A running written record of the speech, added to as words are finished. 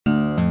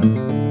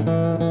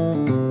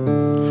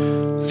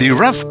The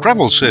rough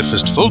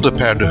gravel-surfaced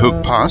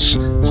Wildeperdehoek Pass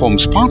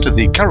forms part of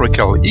the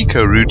Caracal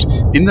eco route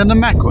in the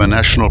Namakwa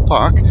National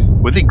Park,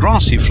 with the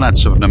grassy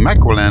flats of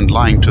Namakwaland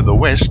lying to the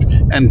west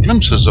and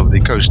glimpses of the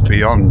coast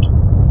beyond.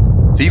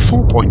 The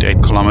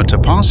 4.8 kilometer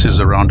pass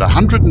is around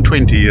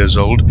 120 years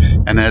old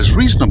and has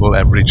reasonable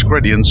average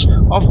gradients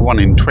of 1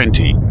 in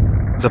 20.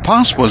 The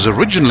pass was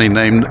originally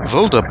named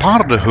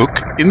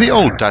Wildeperdehoek in the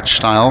Old Dutch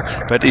style,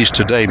 but is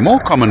today more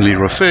commonly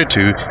referred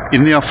to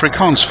in the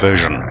Afrikaans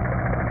version.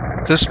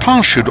 This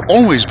pass should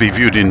always be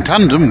viewed in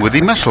tandem with the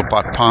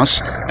Messelpad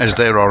Pass, as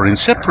they are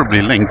inseparably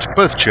linked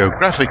both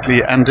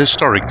geographically and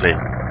historically.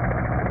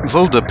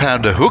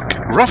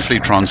 Wildeperdehoek roughly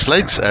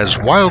translates as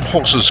Wild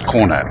Horse's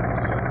Corner.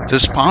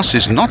 This pass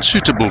is not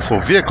suitable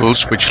for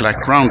vehicles which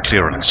lack ground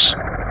clearance.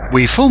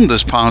 We filmed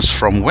this pass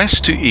from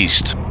west to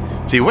east.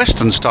 The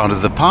western start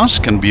of the pass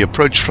can be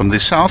approached from the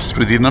south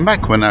through the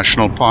Namakwa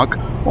National Park,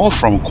 or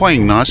from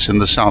Khoingnas in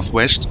the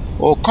southwest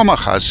or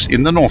Khomagas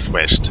in the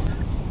northwest.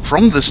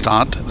 From the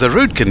start, the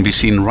road can be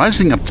seen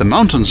rising up the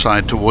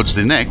mountainside towards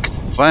the neck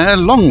via a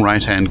long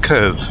right-hand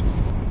curve.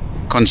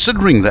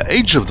 Considering the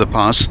age of the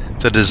pass,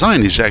 the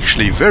design is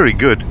actually very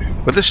good,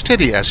 with a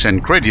steady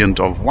ascent gradient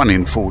of 1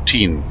 in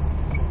 14.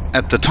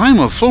 At the time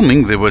of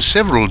filming, there were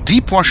several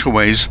deep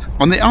washaways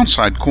on the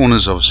outside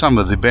corners of some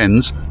of the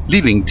bends,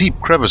 leaving deep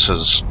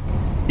crevices.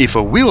 If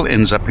a wheel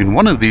ends up in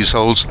one of these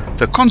holes,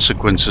 the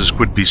consequences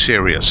could be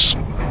serious.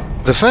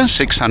 The first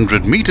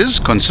 600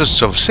 meters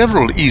consists of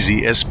several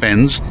easy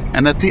S-bends,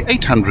 and at the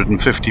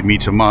 850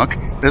 meter mark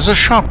there's a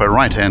sharper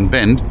right-hand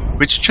bend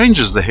which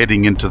changes the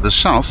heading into the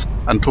south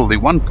until the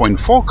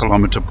 1.4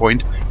 kilometer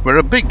point, where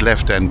a big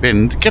left-hand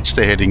bend gets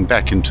the heading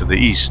back into the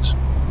east.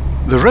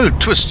 The road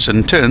twists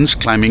and turns,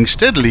 climbing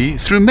steadily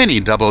through many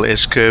double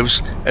S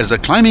curves as the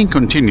climbing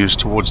continues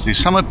towards the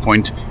summit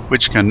point,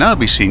 which can now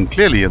be seen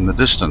clearly in the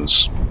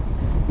distance.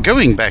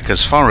 Going back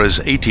as far as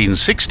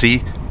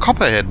 1860,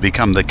 copper had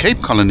become the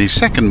Cape Colony's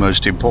second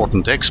most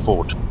important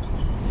export.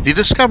 The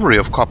discovery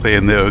of copper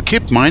in the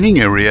Okip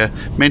mining area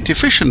meant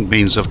efficient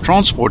means of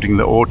transporting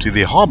the ore to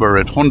the harbour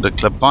at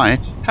Hondeklip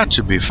had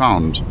to be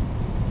found.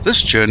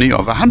 This journey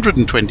of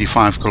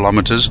 125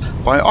 kilometers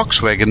by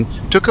ox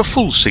wagon took a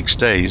full 6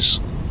 days.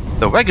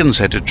 The wagons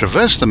had to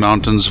traverse the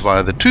mountains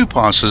via the two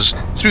passes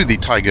through the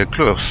Tiger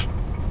Kloof.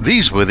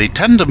 These were the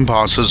tandem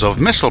passes of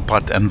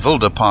Messelpad and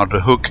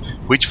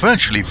Wildeperdehoek, which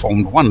virtually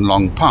formed one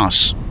long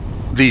pass.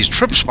 These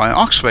trips by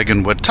ox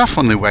wagon were tough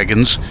on the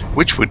wagons,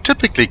 which would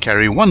typically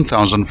carry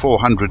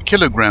 1,400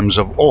 kilograms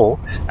of ore,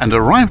 and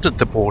arrived at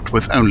the port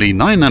with only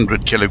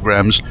 900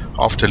 kilograms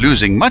after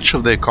losing much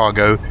of their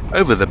cargo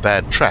over the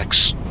bad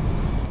tracks.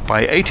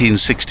 By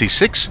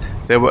 1866,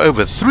 there were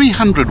over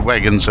 300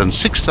 wagons and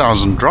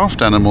 6,000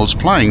 draft animals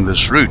plying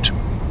this route.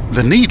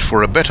 The need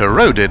for a better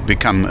road had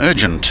become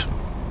urgent.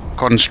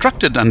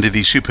 Constructed under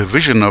the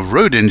supervision of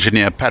road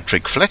engineer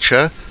Patrick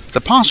Fletcher,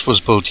 the pass was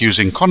built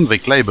using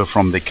convict labour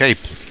from the Cape.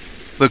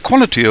 The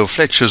quality of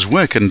Fletcher's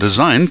work and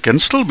design can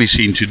still be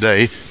seen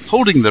today,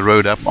 holding the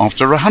road up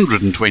after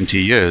 120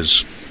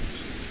 years.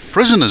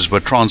 Prisoners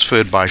were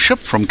transferred by ship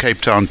from Cape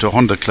Town to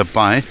Hondeklip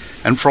Bay,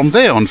 and from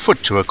there on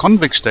foot to a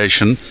convict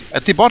station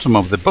at the bottom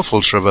of the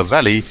Buffels River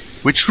Valley,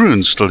 which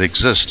ruins still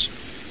exist.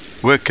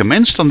 Work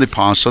commenced on the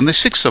pass on the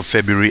 6th of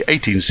February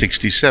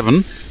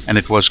 1867, and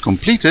it was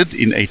completed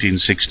in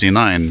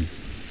 1869.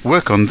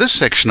 Work on this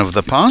section of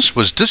the pass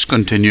was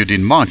discontinued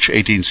in March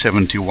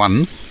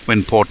 1871,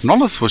 when Port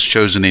Nolloth was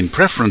chosen in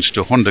preference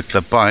to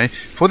Hondeklip Bay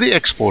for the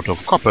export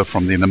of copper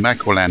from the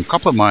Namakwaland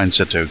copper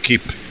mines at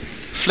Okip.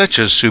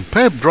 Fletcher's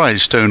superb dry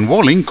stone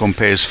walling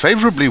compares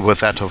favourably with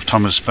that of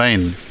Thomas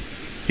Paine.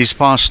 His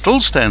pass still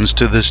stands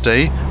to this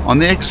day on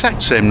the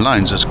exact same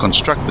lines as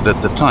constructed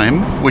at the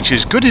time, which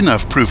is good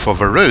enough proof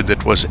of a road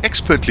that was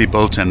expertly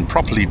built and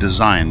properly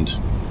designed.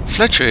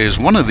 Fletcher is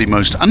one of the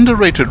most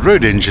underrated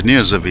road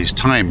engineers of his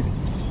time.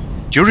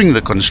 During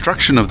the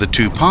construction of the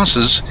two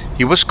passes,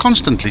 he was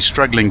constantly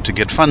struggling to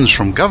get funds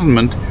from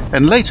government,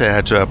 and later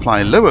had to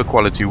apply lower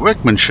quality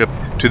workmanship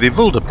to the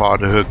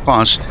Wildeperdehoek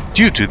Pass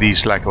due to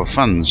these lack of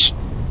funds.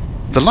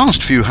 The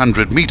last few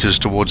hundred meters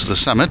towards the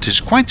summit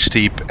is quite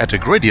steep at a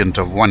gradient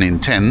of 1 in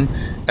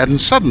 10, and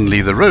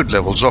suddenly the road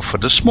levels off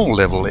at a small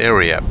level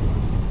area.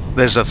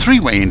 There's a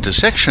three-way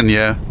intersection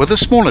here, with a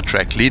smaller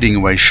track leading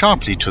away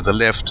sharply to the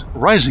left,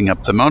 rising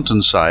up the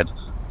mountainside.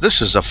 This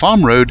is a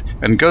farm road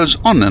and goes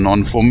on and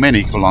on for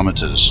many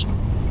kilometers.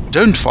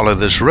 Don't follow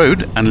this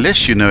road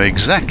unless you know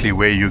exactly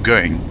where you're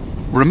going.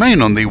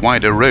 Remain on the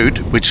wider road,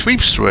 which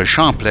sweeps through a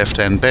sharp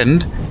left-hand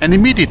bend and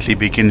immediately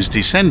begins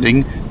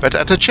descending, but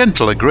at a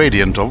gentler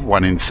gradient of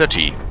 1 in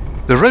 30.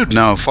 The road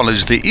now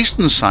follows the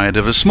eastern side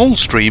of a small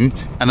stream,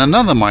 and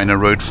another minor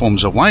road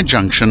forms a wide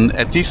junction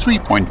at the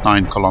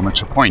 3.9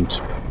 kilometer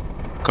point.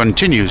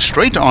 Continue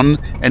straight on,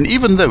 and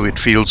even though it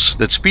feels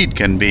that speed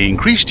can be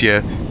increased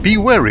here, be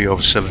wary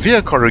of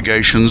severe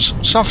corrugations,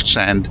 soft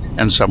sand,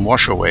 and some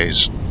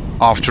washaways.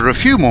 After a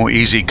few more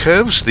easy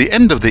curves, the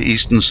end of the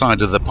eastern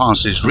side of the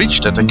pass is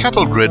reached at a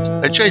cattle grid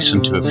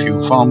adjacent to a few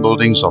farm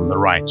buildings on the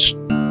right.